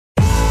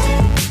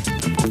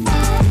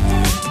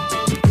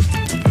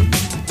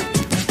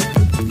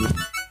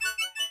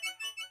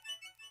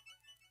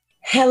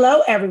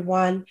Hello,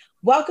 everyone.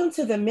 Welcome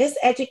to the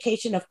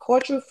Miseducation of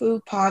Cultural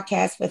Food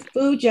podcast with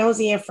Food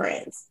Jonesy and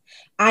Friends.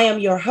 I am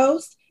your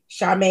host,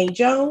 Charmaine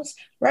Jones,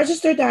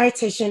 registered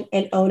dietitian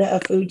and owner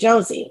of Food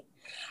Jonesy.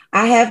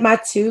 I have my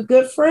two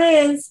good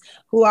friends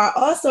who are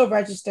also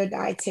registered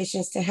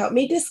dietitians to help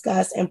me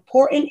discuss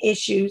important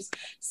issues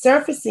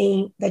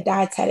surfacing the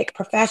dietetic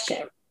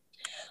profession.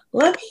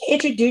 Let me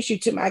introduce you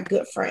to my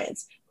good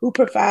friends who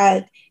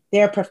provide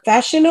their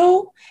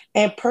professional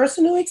and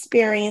personal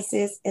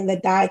experiences in the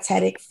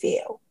dietetic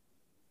field.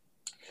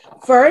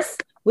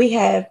 First, we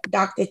have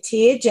Dr.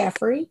 Tia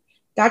Jeffrey.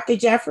 Dr.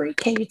 Jeffrey,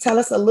 can you tell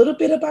us a little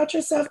bit about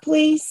yourself,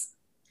 please?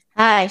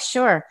 Hi,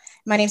 sure.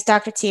 My name is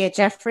Dr. Tia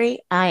Jeffrey.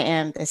 I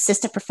am the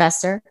assistant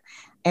professor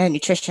in the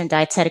nutrition and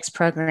dietetics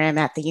program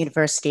at the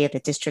University of the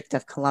District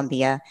of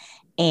Columbia.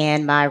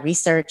 And my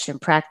research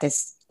and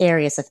practice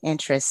areas of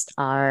interest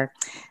are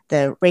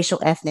the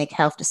racial ethnic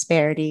health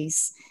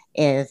disparities,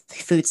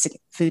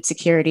 food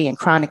security and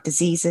chronic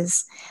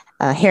diseases,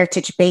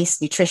 heritage-based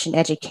nutrition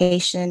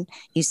education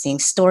using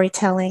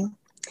storytelling,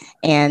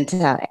 and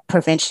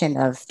prevention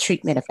of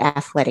treatment of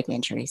athletic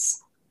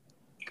injuries.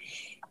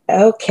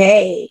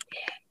 Okay.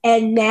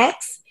 And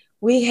next,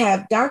 we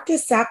have Dr.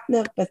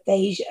 Sapna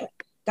Bathasia.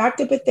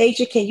 Dr.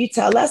 Bathasia, can you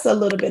tell us a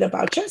little bit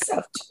about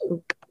yourself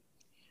too?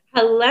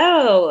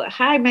 Hello.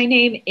 Hi, my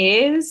name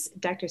is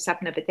Dr.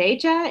 Sapna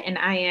Bathasia, and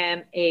I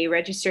am a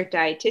registered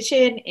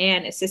dietitian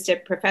and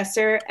assistant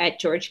professor at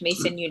George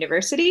Mason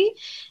University.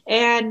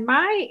 And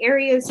my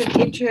areas of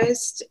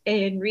interest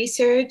in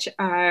research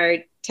are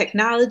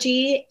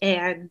technology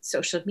and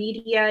social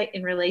media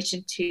in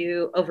relation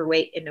to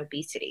overweight and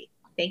obesity.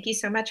 Thank you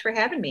so much for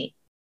having me.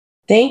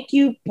 Thank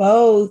you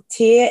both,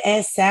 Tia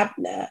and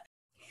Sapna.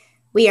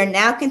 We are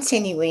now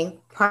continuing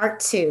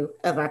part 2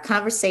 of our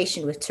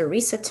conversation with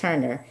Teresa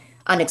Turner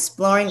on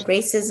exploring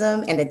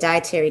racism and the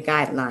dietary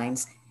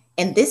guidelines.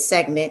 In this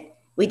segment,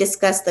 we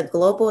discuss the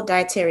global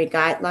dietary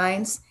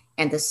guidelines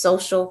and the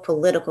social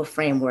political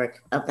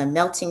framework of the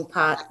melting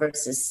pot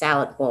versus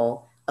salad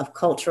bowl of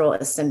cultural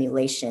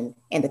assimilation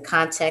in the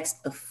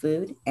context of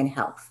food and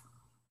health.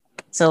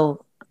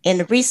 So in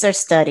the research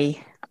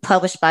study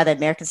published by the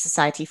American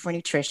Society for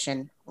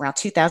Nutrition around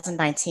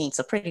 2019,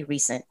 so pretty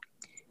recent,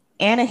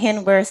 Anna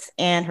Henworth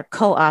and her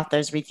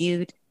co-authors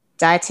reviewed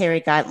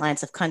dietary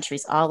guidelines of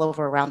countries all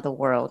over around the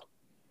world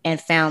and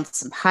found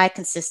some high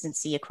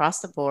consistency across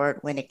the board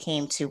when it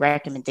came to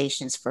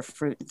recommendations for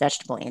fruit and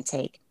vegetable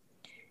intake.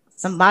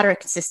 Some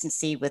moderate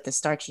consistency with the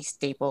starchy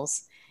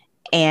staples,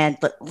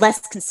 but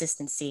less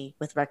consistency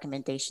with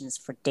recommendations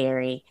for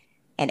dairy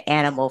and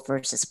animal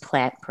versus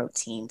plant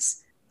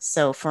proteins.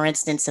 So for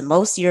instance, in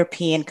most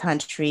European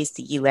countries,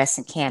 the US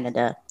and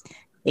Canada,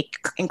 they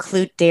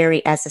include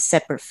dairy as a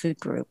separate food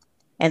group.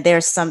 And there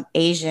are some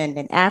Asian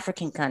and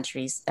African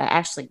countries that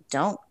actually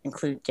don't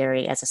include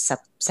dairy as a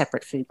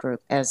separate food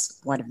group, as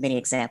one of many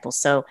examples.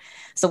 So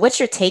what's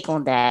your take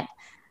on that?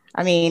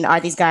 I mean,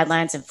 are these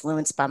guidelines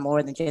influenced by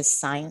more than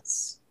just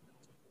science?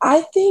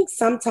 I think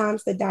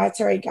sometimes the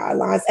dietary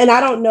guidelines, and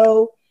I don't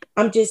know,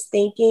 I'm just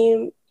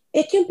thinking,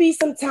 it can be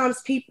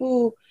sometimes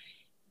people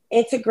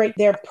integrate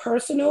their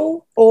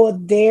personal or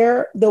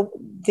their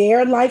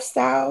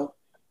lifestyle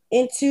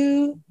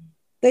into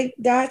the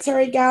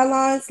dietary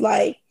guidelines.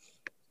 Like,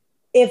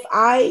 if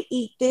I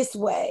eat this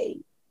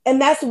way,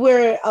 and that's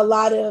where a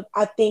lot of,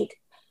 I think,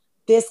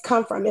 this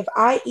come from. If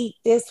I eat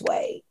this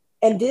way,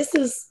 and this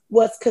is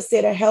what's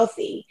considered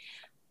healthy,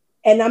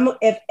 and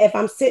if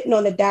I'm sitting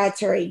on the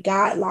dietary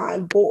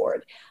guideline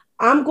board,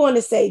 I'm going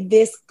to say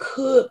this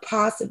could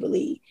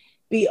possibly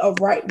be a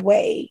right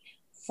way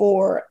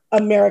for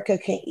America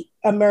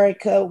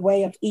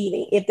way of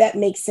eating, if that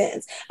makes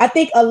sense. I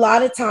think a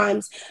lot of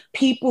times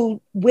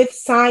people with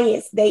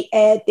science, they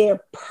add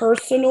their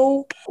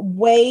personal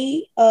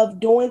way of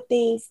doing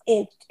things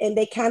and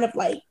they kind of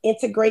like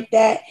integrate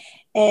that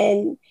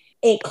and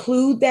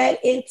include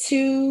that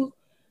into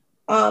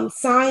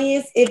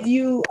science, if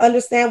you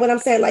understand what I'm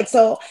saying. Like,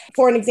 so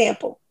for an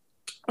example,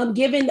 I'm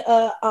doing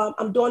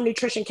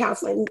nutrition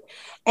counseling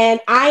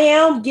and I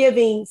am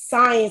giving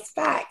science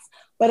facts,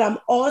 but I'm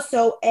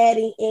also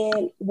adding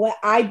in what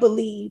I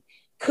believe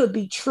could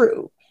be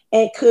true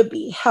and could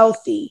be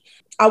healthy.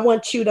 I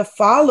want you to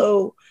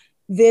follow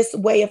this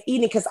way of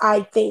eating because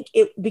I think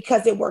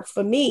because it works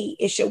for me,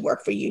 it should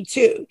work for you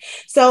too.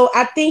 So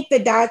I think the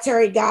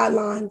dietary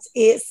guidelines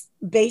is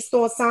based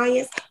on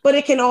science, but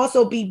it can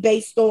also be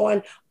based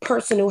on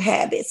personal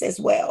habits as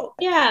well.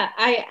 Yeah,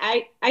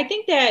 I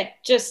think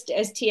that just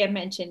as Tia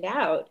mentioned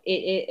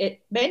it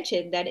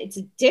mentioned that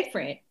it's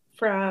different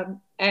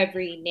from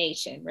every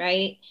nation,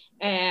 right?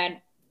 And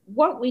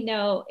what we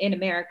know in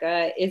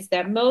America is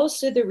that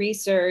most of the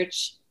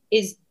research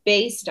is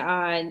based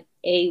on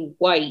a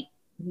white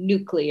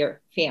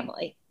nuclear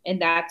family.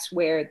 And that's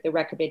where the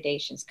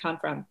recommendations come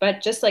from.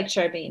 But just like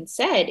Charmaine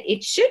said,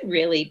 it should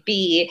really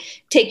be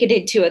taken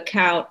into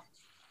account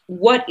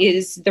what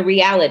is the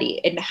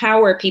reality and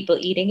how are people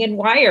eating and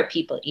why are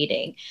people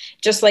eating?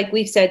 Just like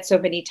we've said so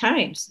many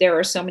times, there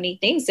are so many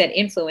things that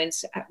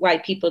influence why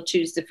people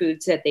choose the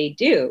foods that they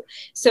do.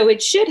 So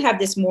it should have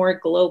this more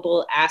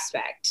global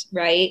aspect,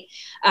 right?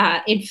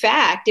 In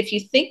fact, if you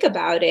think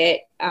about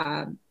it,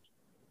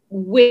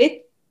 with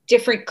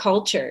different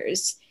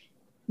cultures,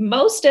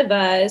 most of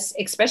us,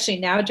 especially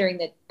now during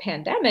the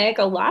pandemic,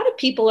 a lot of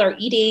people are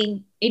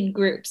eating in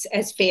groups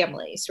as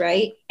families,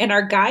 right? And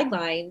our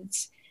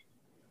guidelines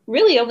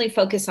really only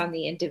focus on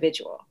the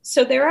individual.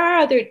 So there are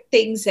other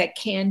things that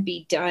can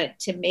be done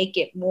to make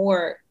it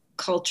more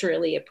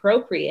culturally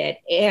appropriate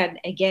and,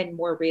 again,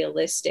 more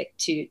realistic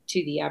to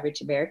the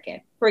average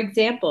American. For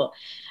example,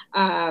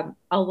 a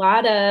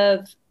lot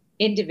of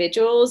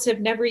individuals have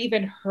never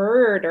even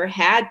heard or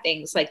had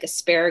things like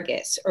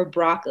asparagus or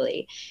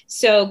broccoli.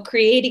 So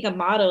creating a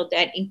model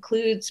that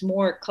includes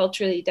more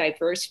culturally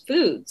diverse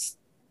foods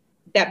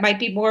that might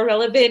be more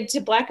relevant to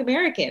Black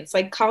Americans,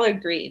 like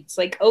collard greens,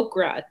 like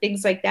okra,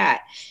 things like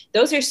that.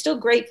 Those are still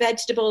great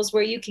vegetables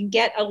where you can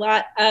get a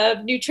lot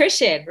of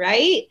nutrition,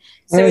 right?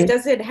 So it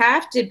doesn't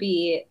have to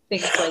be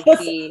things like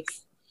the.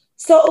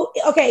 So,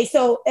 okay,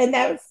 so, and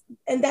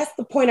that's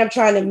the point I'm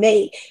trying to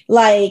make.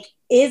 Like,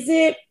 is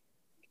it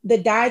the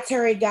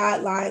dietary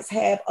guidelines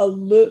have a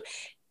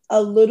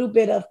little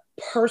bit of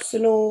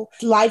personal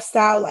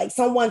lifestyle, like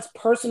someone's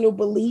personal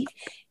belief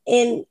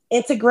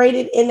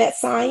integrated in that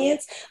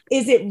science?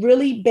 Is it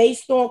really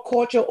based on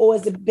culture, or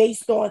is it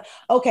based on,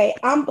 okay,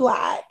 I'm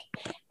Black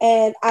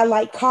and I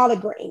like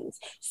collard greens,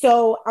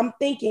 so I'm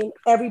thinking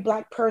every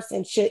Black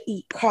person should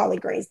eat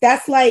collard greens?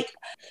 That's like,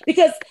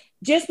 because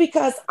just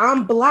because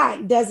I'm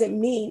Black doesn't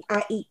mean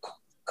I eat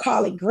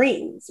collard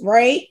greens,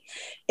 right?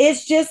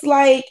 It's just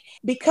like,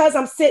 because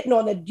I'm sitting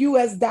on the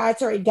US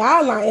dietary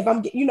guideline, if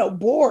I'm,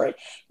 bored,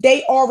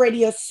 they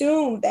already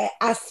assume that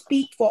I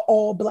speak for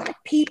all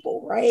Black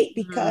people, right?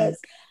 Because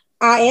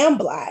I am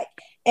Black,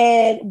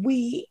 and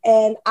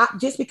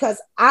just because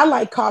I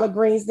like collard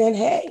greens, then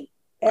hey,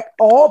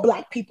 all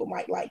Black people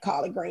might like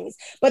collard greens,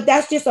 but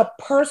that's just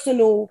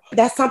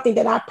that's something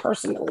that I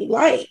personally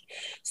like.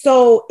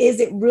 So is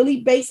it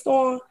really based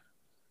on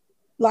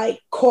like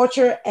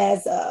culture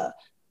as a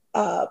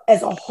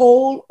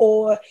whole,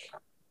 or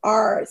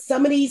are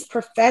some of these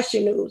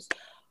professionals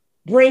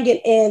bringing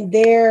in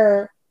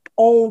their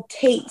own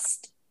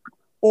taste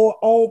or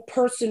own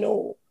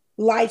personal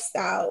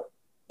lifestyle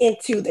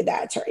into the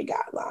dietary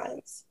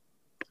guidelines?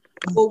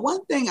 Well,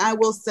 one thing I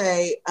will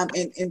say,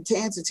 and to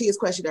answer Tia's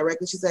question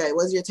directly, she said,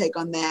 what's your take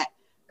on that?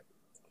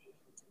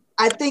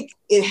 I think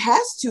it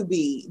has to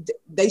be,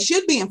 they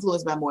should be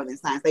influenced by more than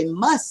science. They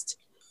must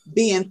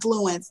be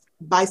influenced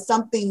by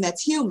something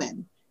that's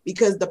human,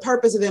 because the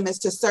purpose of them is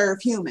to serve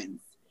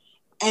humans.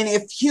 And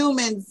if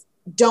humans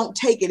don't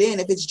take it in,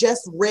 if it's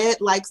just read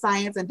like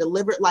science and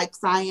delivered like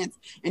science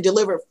and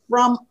delivered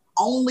from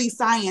only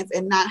science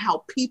and not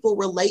how people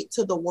relate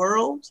to the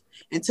world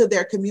and to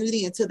their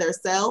community and to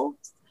themselves,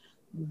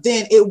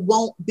 then it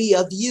won't be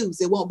of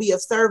use. It won't be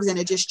of service, and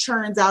it just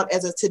churns out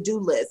as a to-do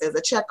list, as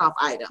a checkoff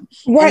item.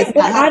 Right, and it's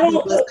not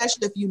helpful,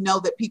 especially if you know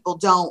that people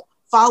don't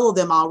follow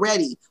them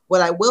already.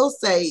 What I will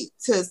say,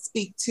 to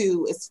speak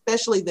to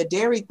especially the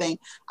dairy thing,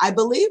 I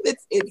believe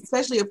it's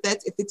especially if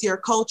it's your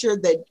culture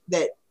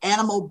that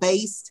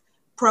animal-based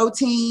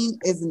protein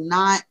is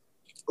not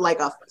like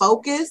a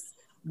focus,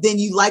 then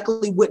you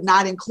likely would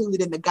not include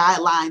it in the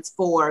guidelines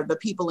for the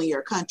people in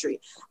your country.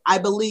 I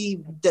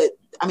believe that,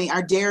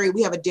 our dairy,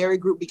 we have a dairy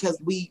group because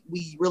we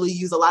really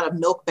use a lot of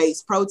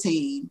milk-based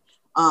protein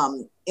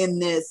in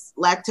this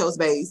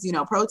lactose-based,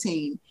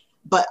 protein.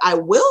 But I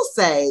will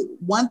say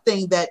one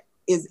thing that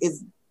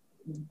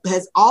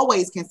has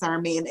always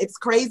concerned me, and it's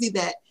crazy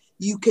that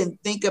you can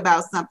think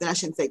about something, I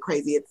shouldn't say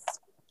crazy, it's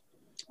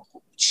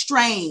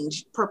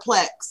strange,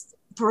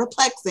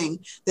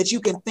 perplexing that you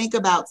can think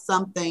about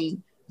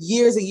something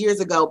years and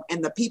years ago,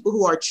 and the people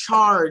who are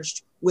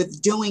charged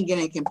with doing it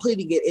and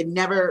completing it, it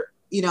never,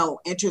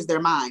 enters their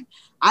mind.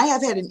 I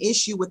have had an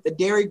issue with the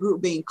dairy group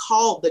being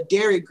called the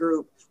dairy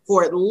group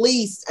for at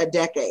least a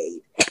decade.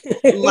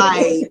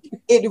 Like,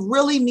 it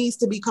really needs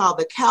to be called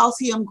the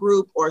calcium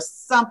group or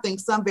something,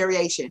 some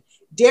variation.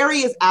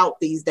 Dairy is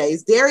out these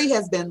days. Dairy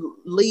has been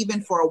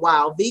leaving for a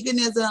while.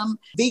 Veganism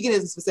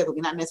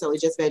specifically, not necessarily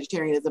just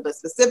vegetarianism, but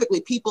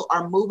specifically people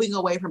are moving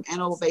away from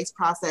animal-based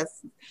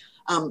products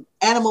on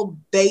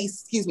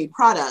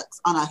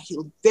a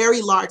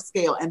very large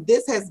scale. And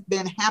this has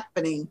been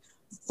happening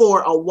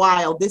for a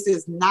while. This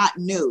is not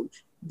new.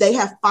 They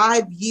have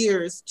 5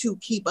 years to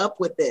keep up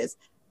with this.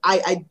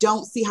 I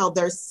don't see how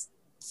there's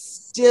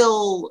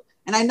still,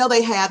 and I know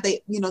they've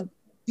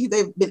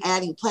been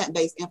adding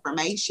plant-based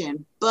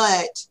information,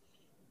 but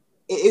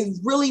it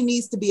really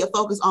needs to be a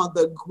focus on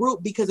the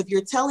group, because if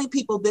you're telling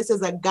people this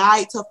is a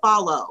guide to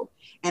follow,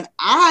 and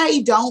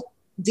I don't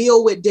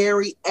deal with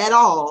dairy at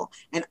all,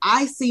 and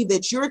I see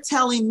that you're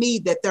telling me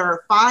that there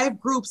are 5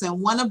 groups and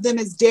one of them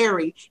is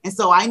dairy, and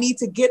so I need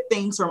to get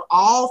things from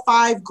all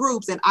 5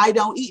 groups, and I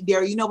don't eat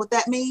dairy, you know what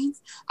that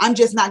means? I'm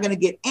just not going to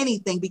get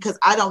anything, because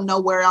I don't know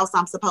where else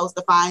I'm supposed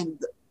to find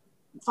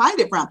find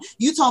it from?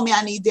 You told me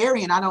I need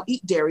dairy and I don't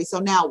eat dairy, so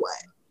now what?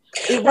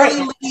 It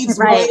really leaves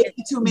way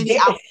too many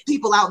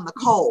people out in the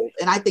cold.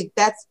 And I think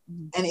that's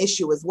an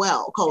issue as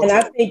well. And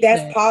I think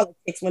that's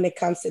politics when it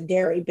comes to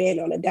dairy being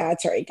on the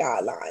dietary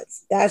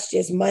guidelines. That's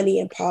just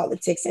money and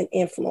politics and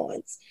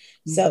influence.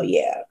 So,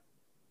 yeah.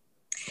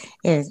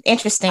 It's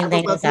interesting. I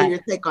would love to hear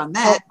your take on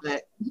that.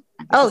 But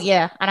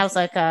yeah. And I was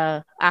like,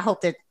 I hope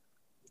that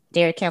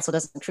Dairy Council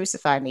doesn't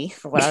crucify me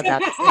for what I'm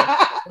about to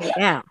say.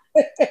 Yeah.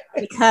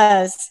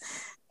 Because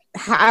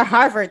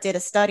Harvard did a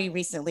study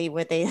recently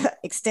where they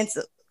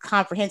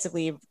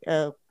comprehensively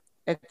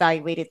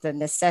evaluated the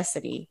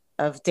necessity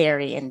of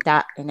dairy in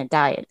a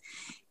diet.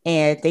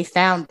 And they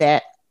found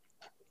that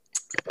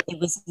it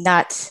was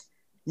not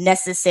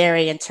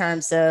necessary in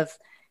terms of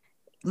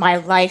my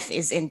life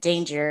is in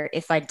danger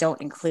if I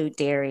don't include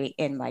dairy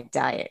in my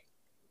diet.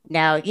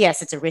 Now,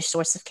 yes, it's a rich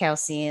source of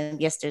calcium.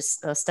 Yes, there's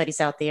studies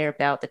out there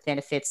about the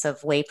benefits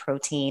of whey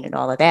protein and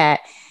all of that.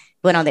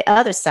 But on the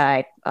other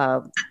side,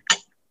 I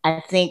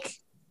think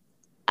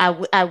I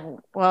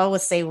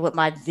would say what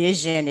my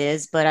vision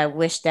is, but I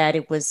wish that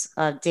it was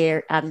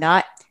dairy. I'm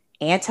not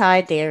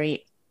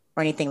anti-dairy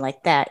or anything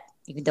like that,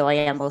 even though I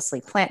am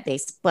mostly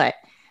plant-based, but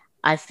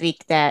I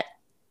think that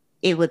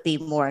it would be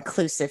more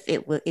inclusive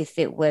if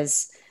it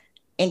was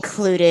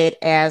included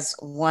as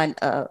one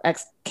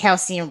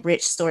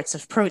calcium-rich sorts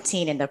of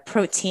protein in the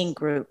protein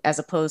group, as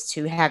opposed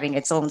to having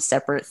its own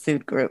separate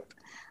food group,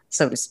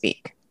 so to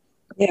speak.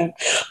 Yeah,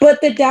 but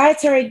the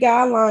dietary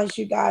guidelines,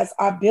 you guys,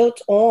 are built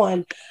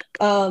on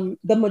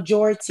the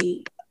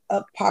majority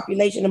of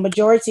population. The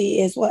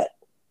majority is what?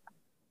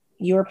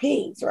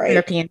 Europeans, right?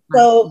 European.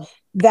 So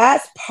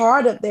that's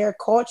part of their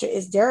culture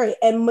is dairy,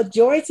 and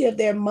majority of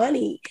their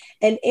money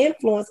and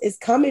influence is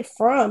coming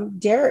from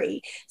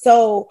dairy.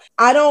 So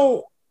I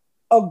don't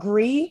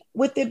agree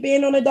with it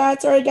being on the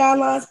dietary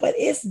guidelines, but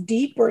it's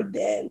deeper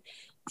than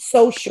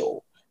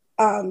social.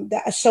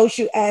 The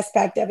social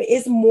aspect of it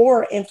is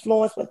more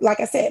influenced with,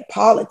 like I said,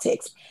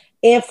 politics,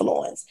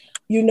 influence,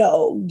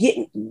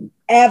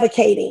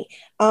 advocating.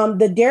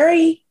 The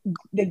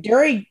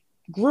dairy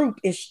group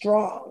is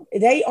strong.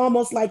 They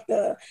almost like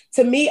to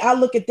me, I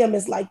look at them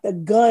as like the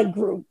gun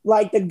group,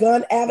 like the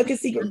gun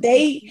advocacy group.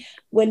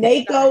 When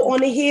they go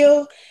on the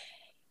Hill,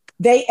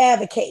 they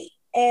advocate,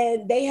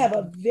 and they have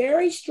a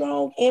very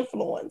strong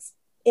influence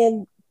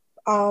in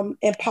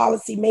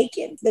policy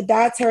making. The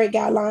dietary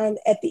guideline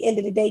at the end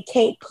of the day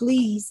can't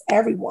please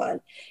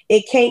everyone.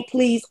 It can't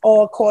please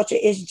all culture.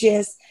 It's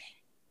just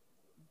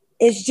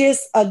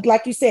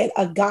like you said,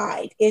 a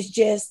guide. It's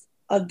just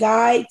a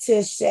guide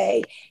to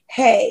say,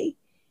 hey,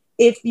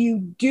 if you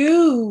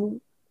do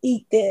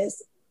eat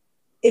this,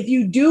 if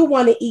you do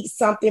want to eat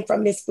something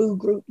from this food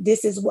group,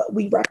 this is what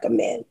we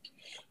recommend.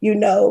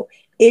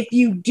 If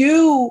you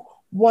do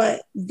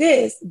want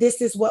this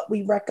is what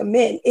we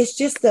recommend. It's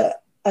just a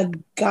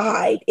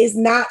guide. Is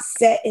not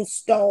set in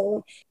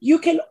stone. You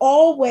can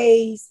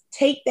always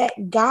take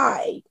that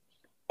guide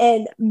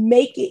and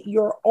make it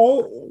your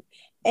own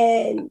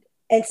and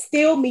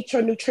still meet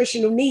your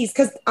nutritional needs.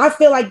 Because I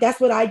feel like that's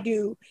what I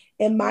do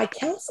in my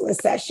counseling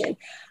session.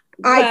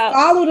 I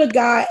follow the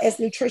guide as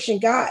nutrition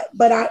guide,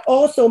 but I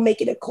also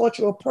make it a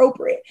cultural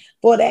appropriate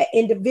for that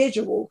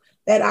individual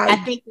that I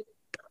think.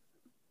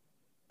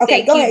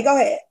 Okay, go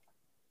ahead.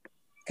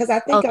 Because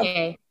I think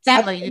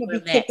I'm going to be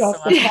kicked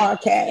off the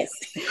podcast.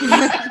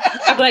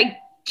 I'm like,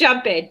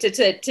 jump in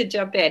to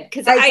jump in,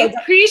 because I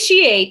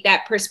appreciate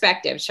that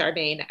perspective,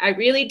 Charmaine. I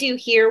really do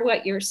hear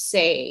what you're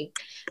saying.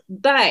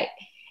 But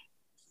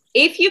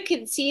if you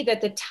can see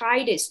that the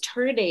tide is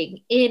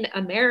turning in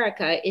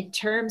America in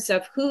terms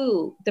of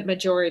who the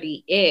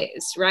majority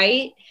is,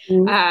 right?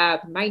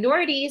 Mm-hmm.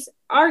 Minorities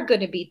are going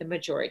to be the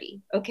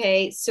majority.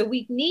 Okay. So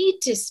we need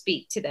to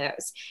speak to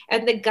those.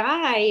 And the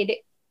guide,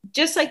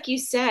 just like you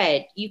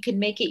said, you can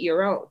make it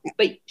your own.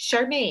 But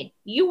Charmaine,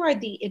 you are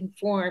the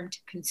informed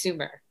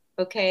consumer.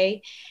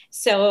 Okay.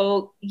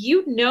 So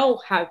you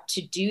know how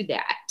to do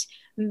that.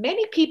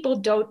 Many people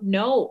don't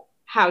know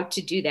how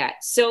to do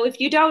that. So if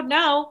you don't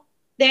know,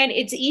 then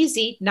it's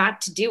easy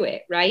not to do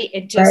it, right?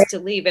 And just to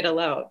leave it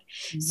alone.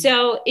 Mm-hmm.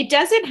 So it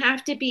doesn't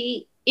have to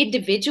be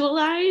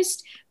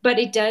individualized, but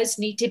it does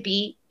need to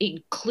be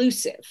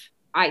inclusive,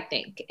 I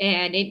think.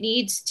 And it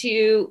needs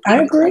to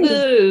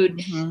include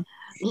mm-hmm.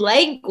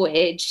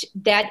 language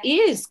that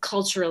is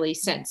culturally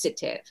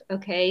sensitive,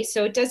 okay?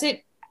 So it doesn't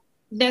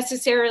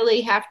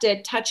necessarily have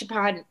to touch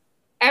upon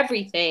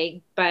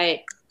everything,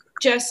 but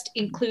just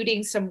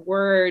including some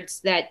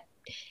words that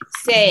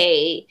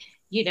say,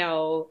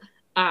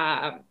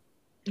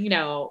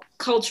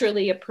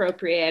 culturally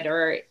appropriate,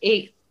 or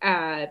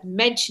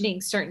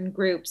mentioning certain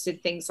groups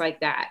and things like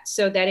that,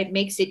 so that it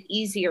makes it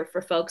easier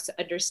for folks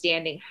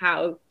understanding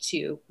how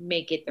to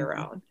make it their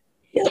own.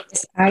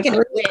 Yes, I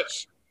agree.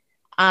 Which,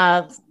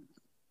 to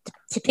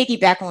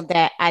piggyback on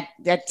that, I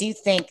do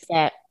think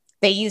that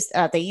they use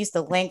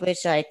the language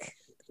like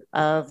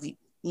of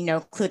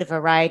include a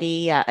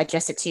variety,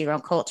 adjust it to your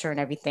own culture and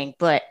everything.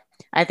 But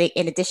I think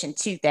in addition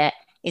to that,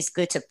 it's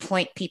good to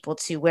point people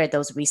to where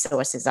those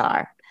resources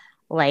are.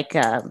 like,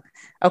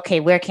 okay,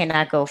 where can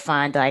I go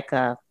find like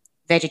a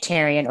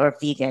vegetarian or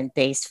vegan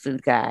based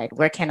food guide?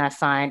 Where can I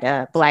find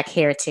a Black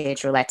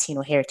heritage or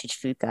Latino heritage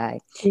food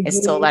guide? And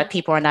so a lot of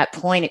people are not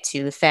pointed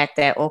to the fact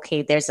that,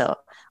 okay, there's a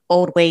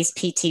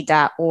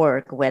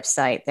oldwayspt.org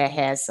website that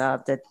has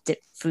the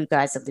food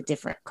guides of the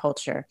different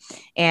culture.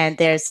 And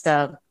there's,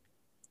 I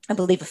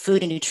believe, a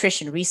Food and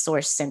Nutrition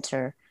Resource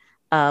Center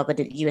with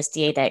the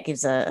USDA that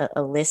gives a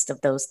list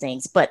of those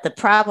things. But the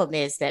problem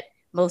is that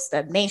most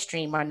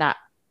mainstream are not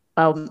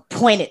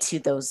pointed to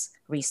those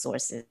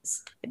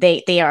resources.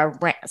 They are,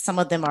 some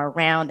of them are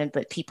around,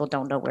 but people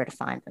don't know where to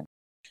find them.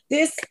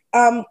 This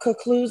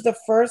concludes the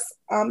first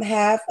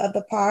half of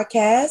the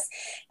podcast.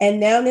 And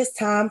now it's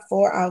time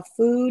for our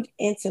food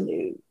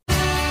interlude.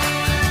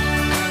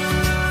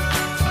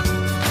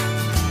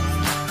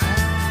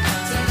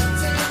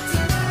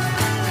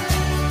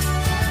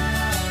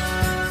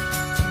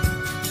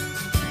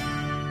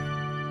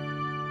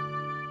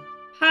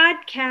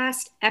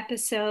 Podcast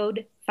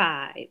episode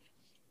 5.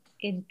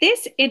 In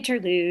this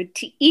interlude,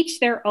 To Each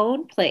Their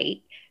Own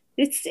Plate,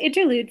 this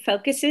interlude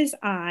focuses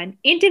on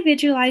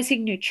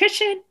individualizing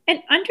nutrition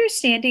and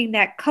understanding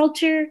that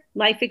culture,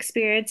 life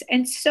experience,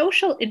 and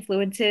social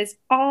influences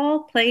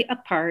all play a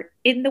part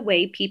in the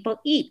way people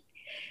eat.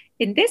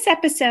 In this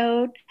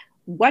episode,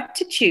 What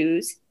to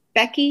Choose,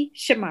 Becky,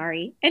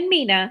 Shamari, and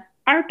Mina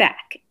are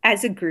back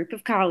as a group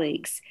of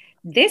colleagues.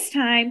 This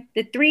time,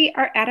 the three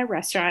are at a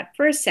restaurant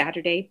for a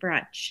Saturday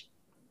brunch.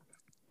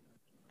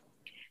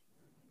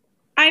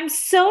 I'm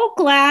so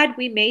glad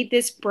we made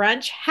this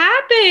brunch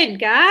happen,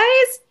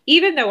 guys.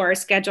 Even though our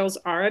schedules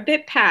are a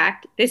bit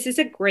packed, this is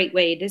a great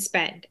way to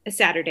spend a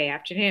Saturday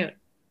afternoon.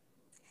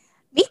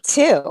 Me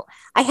too.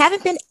 I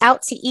haven't been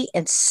out to eat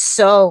in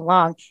so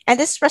long, and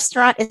this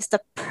restaurant is the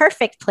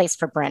perfect place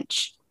for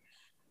brunch.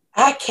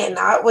 I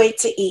cannot wait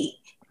to eat.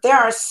 There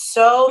are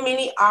so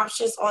many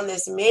options on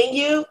this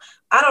menu.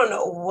 I don't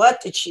know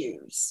what to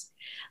choose.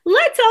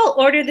 Let's all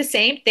order the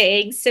same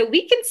thing so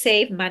we can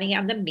save money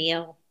on the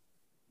meal.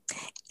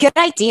 Good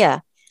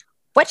idea.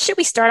 What should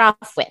we start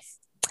off with?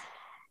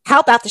 How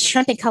about the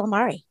shrimp and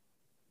calamari?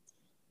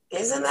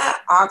 Isn't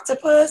that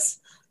octopus?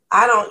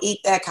 I don't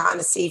eat that kind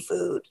of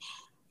seafood.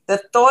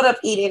 The thought of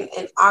eating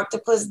an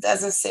octopus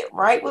doesn't sit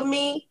right with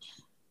me.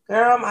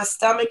 Girl, my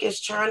stomach is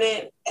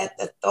churning at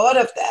the thought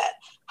of that.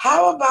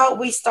 How about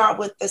we start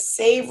with the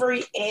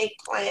savory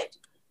eggplant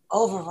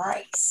over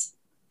rice?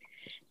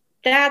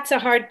 That's a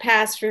hard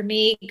pass for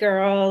me,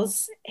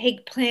 girls.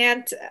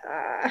 Eggplant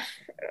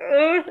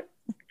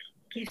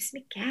gives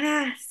me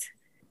gas.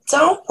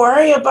 Don't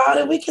worry about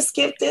it. We can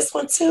skip this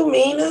one too,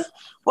 Mina.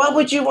 What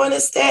would you want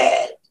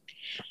instead?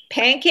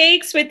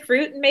 Pancakes with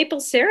fruit and maple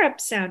syrup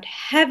sound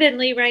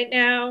heavenly right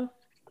now.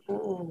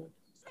 I'm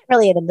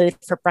really in the mood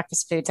for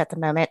breakfast foods at the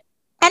moment.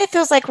 And it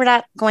feels like we're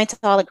not going to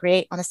all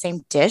agree on the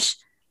same dish.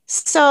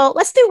 So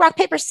let's do rock,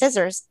 paper,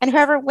 scissors, and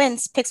whoever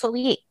wins picks what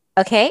we eat.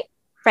 Okay?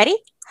 Ready?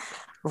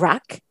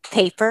 Rock,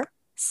 paper,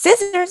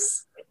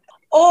 scissors.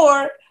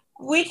 Or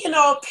we can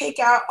all pick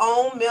our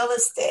own meal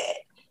instead.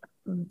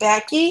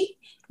 Becky,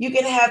 you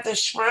can have the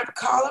shrimp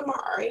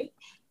calamari.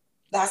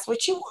 That's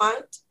what you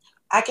want.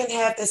 I can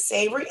have the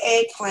savory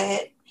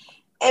eggplant.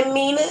 And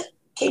Mina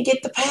can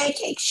get the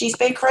pancakes she's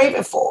been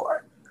craving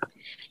for.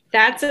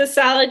 That's a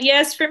solid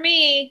yes for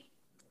me.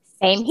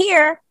 Same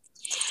here.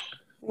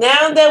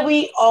 Now that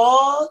we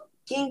all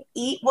can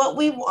eat what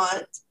we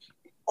want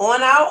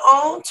on our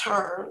own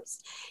terms,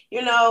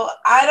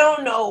 I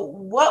don't know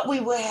what we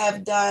would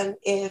have done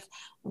if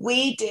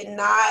we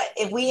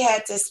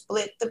had to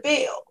split the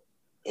bill.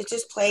 It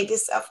just played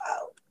itself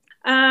out.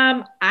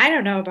 I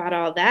don't know about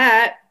all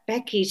that.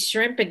 Becky's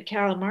shrimp and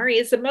calamari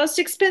is the most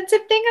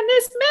expensive thing on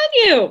this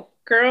menu.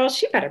 Girl,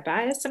 she better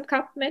buy us some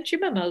complimentary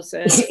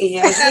mimosas.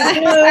 Yes,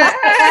 you do.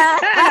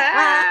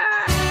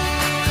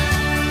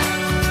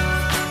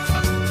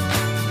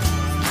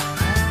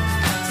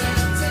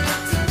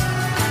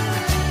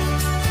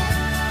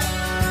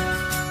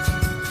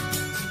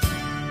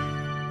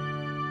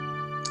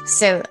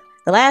 So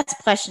the last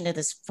question of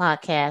this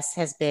podcast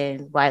has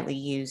been widely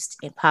used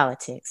in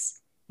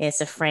politics.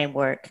 It's a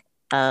framework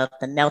of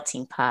the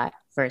melting pot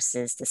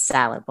versus the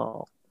salad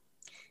bowl.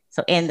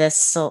 So in the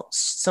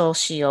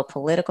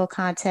socio-political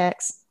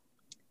context,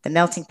 the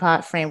melting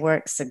pot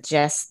framework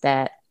suggests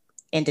that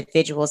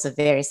individuals of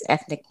various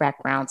ethnic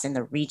backgrounds in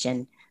the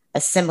region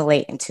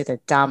assimilate into the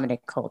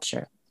dominant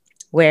culture,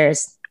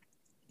 whereas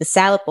the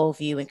salad bowl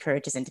view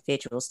encourages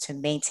individuals to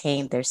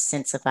maintain their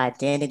sense of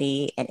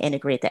identity and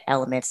integrate the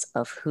elements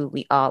of who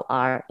we all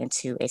are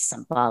into a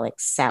symbolic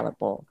salad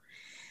bowl.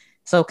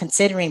 So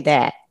considering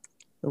that,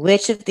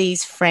 which of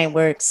these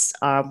frameworks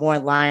are more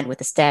aligned with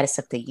the status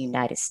of the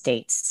United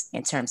States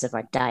in terms of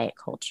our diet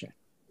culture?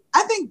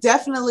 I think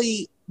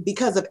definitely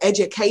because of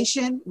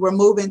education, we're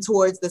moving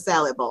towards the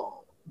salad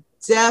bowl.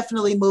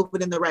 Definitely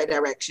moving in the right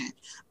direction.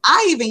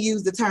 I even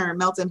used the term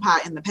melting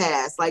pot in the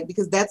past,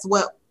 because that's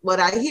what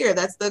I hear.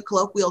 That's the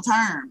colloquial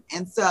term.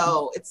 And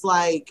so it's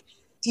like,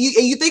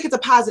 you think it's a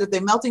positive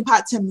thing. Melting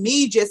pot to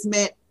me just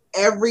meant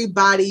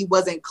everybody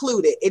was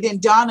included. It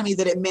didn't dawn on me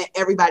that it meant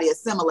everybody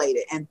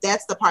assimilated. And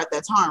that's the part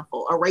that's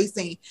harmful.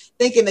 Erasing,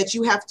 thinking that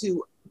you have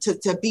to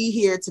be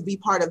here, to be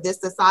part of this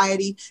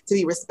society, to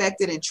be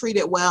respected and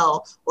treated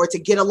well, or to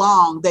get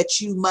along, that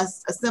you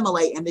must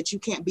assimilate and that you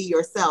can't be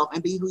yourself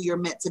and be who you're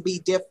meant to be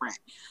different.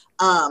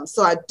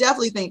 So I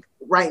definitely think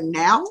right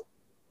now,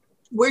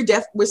 we're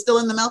still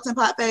in the melting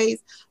pot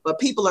phase, but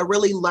people are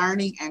really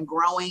learning and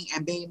growing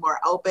and being more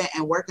open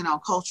and working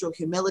on cultural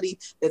humility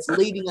that's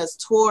leading us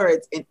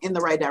towards and in the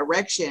right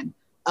direction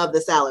of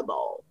the salad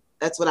bowl.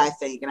 That's what I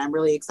think. And I'm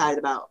really excited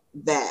about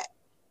that.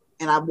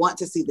 And I want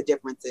to see the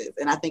differences.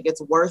 And I think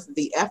it's worth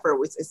the effort,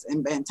 which is,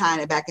 and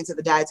tying it back into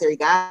the dietary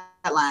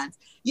guidelines.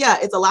 Yeah,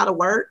 it's a lot of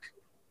work,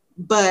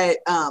 but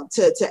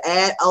to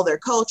add other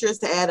cultures,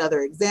 to add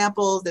other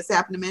examples that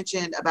Sapna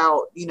mentioned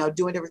about,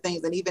 doing different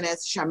things. And even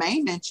as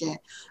Charmaine mentioned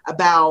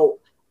about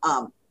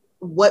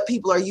what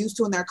people are used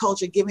to in their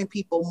culture, giving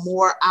people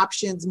more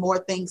options, more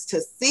things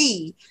to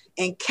see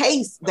in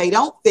case they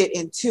don't fit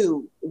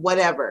into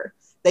whatever.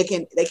 They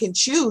can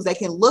choose, they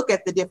can look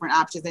at the different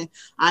options. And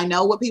I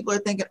know what people are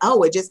thinking,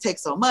 oh, it just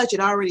takes so much. It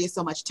already is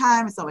so much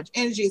time and so much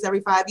energy. It's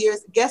every 5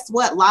 years. Guess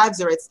what? Lives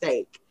are at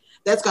stake.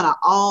 That's going to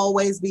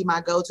always be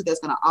my go-to. That's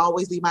going to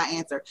always be my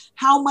answer.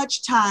 How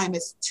much time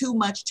is too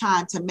much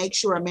time to make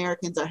sure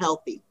Americans are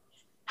healthy?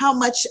 How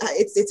much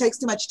it takes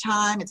too much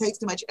time. It takes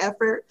too much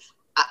effort.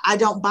 I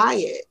don't buy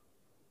it.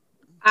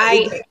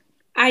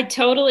 I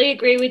totally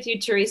agree with you,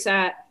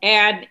 Teresa.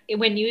 And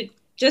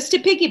just to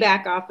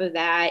piggyback off of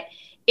that,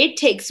 it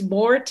takes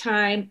more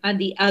time on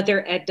the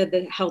other end of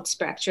the health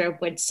spectrum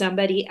when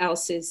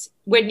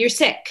you're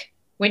sick.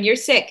 When you're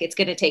sick, it's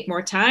going to take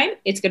more time,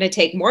 it's going to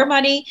take more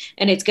money,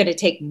 and it's going to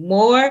take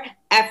more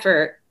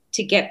effort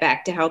to get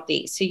back to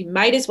healthy. So you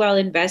might as well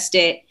invest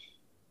it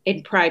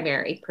in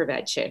primary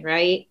prevention,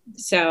 right?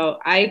 So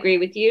I agree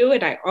with you.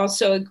 And I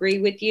also agree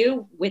with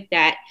you with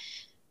that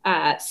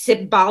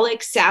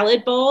symbolic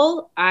salad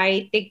bowl.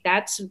 I think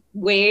that's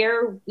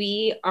where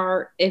we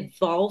are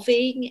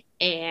evolving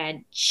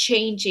and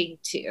changing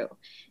to.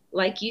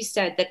 Like you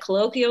said, the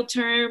colloquial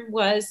term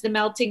was the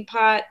melting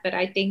pot, but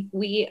I think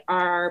we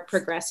are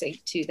progressing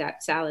to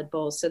that salad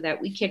bowl so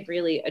that we can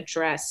really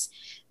address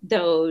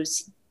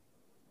those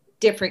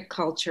different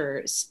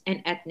cultures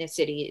and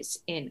ethnicities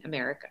in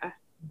America.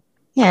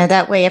 Yeah,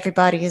 that way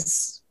everybody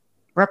is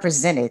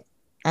represented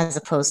as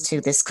opposed to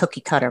this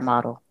cookie cutter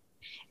model.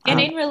 And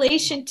in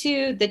relation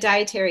to the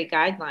dietary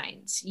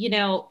guidelines,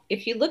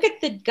 if you look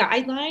at the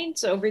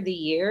guidelines over the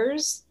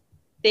years,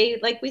 they,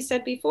 like we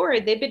said before,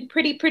 they've been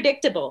pretty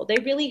predictable. They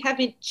really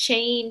haven't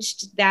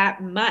changed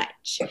that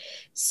much.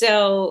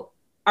 So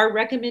our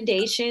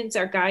recommendations,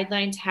 our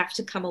guidelines have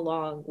to come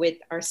along with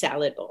our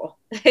salad bowl.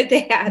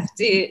 They have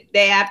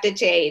to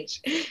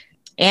change.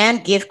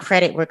 And give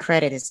credit where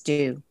credit is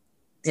due.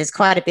 There's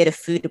quite a bit of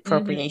food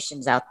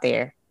appropriations out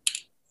there.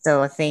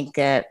 So I think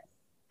that,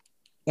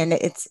 and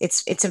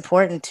it's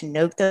important to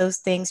note those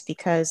things,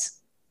 because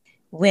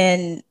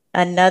when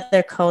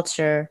another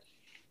culture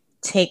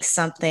takes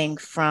something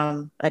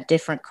from a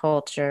different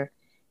culture,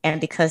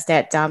 and because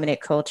that dominant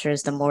culture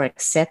is the more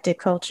accepted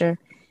culture,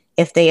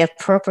 if they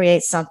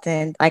appropriate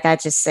something, like I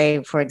just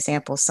say, for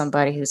example,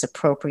 somebody who's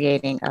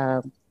appropriating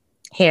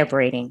hair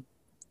braiding,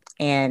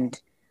 and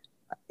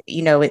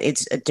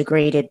it's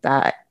degraded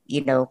by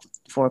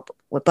for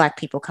with Black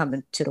people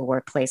coming to the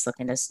workplace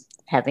looking as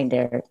having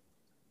their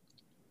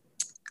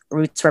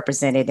roots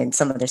represented in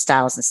some of their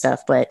styles and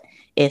stuff. But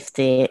if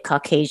the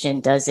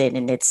Caucasian does it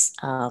and it's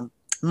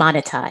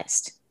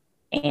monetized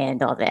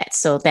and all that,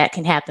 so that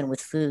can happen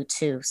with food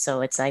too.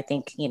 So I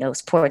think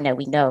it's important that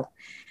we know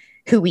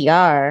who we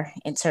are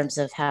in terms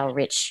of how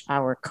rich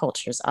our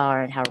cultures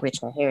are and how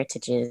rich our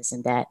heritage is,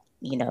 and that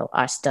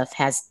our stuff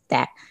has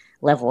that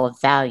level of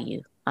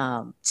value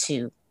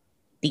to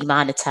be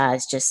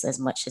monetized just as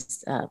much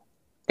as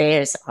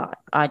theirs,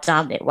 our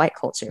dominant white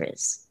culture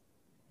is.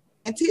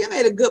 And Tia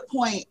made a good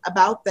point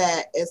about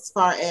that as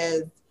far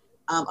as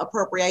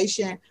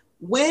appropriation.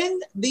 When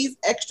these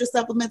extra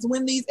supplements,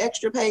 when these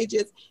extra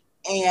pages,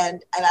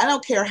 and I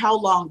don't care how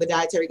long the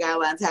dietary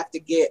guidelines have to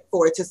get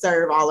for it to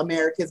serve all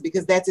Americans,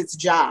 because that's its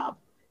job.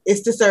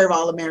 It's to serve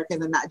all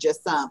Americans and not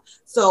just some.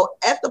 So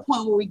at the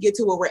point where we get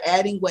to where we're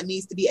adding what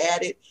needs to be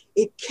added,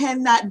 it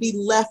cannot be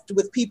left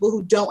with people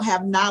who don't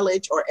have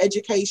knowledge or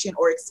education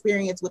or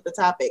experience with the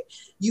topic.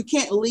 You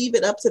can't leave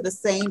it up to the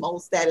same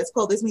old status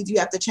quo. This means you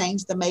have to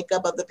change the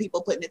makeup of the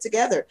people putting it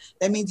together.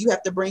 That means you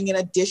have to bring in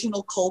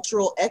additional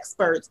cultural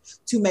experts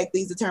to make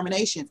these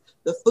determinations.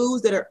 The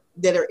foods that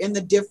are in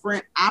the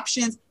different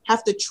options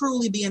have to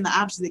truly be in the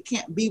options. It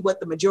can't be what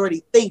the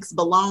majority thinks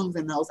belongs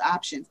in those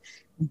options.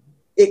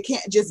 It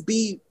can't just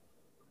be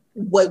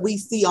what we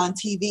see on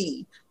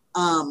TV,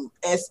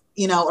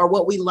 or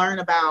what we learn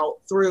about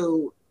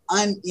through,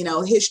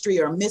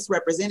 history or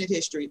misrepresented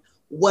history,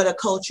 what a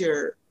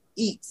culture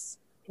eats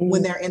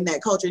when they're in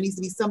that culture. It needs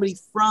to be somebody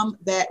from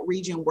that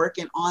region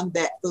working on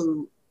that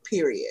food,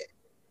 period.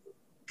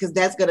 Because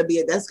that's gonna be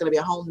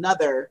a whole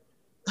nother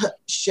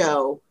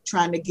show,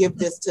 trying to give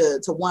this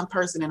to one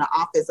person in an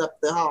office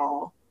up the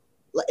hall.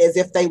 as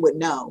if they would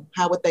know.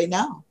 How would they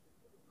know?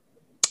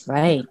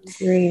 Right.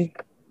 Agree.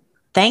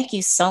 Thank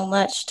you so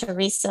much,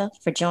 Teresa,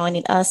 for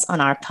joining us on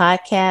our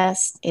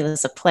podcast. It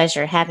was a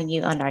pleasure having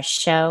you on our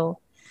show.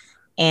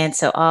 And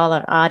to all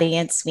our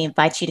audience, we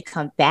invite you to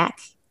come back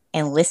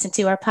and listen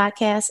to our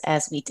podcast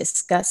as we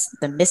discuss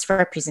the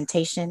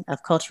misrepresentation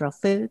of cultural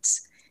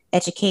foods,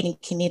 educating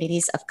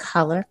communities of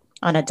color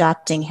on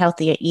adopting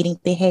healthier eating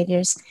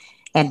behaviors,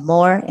 and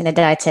more in the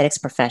dietetics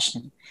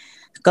profession.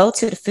 Go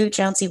to the Food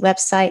Jonesy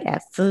website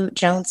at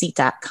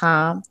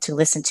foodjonesy.com to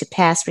listen to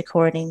past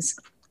recordings,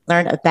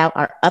 learn about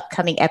our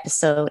upcoming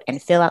episode,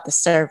 and fill out the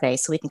survey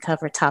so we can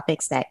cover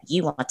topics that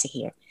you want to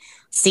hear.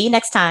 See you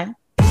next time.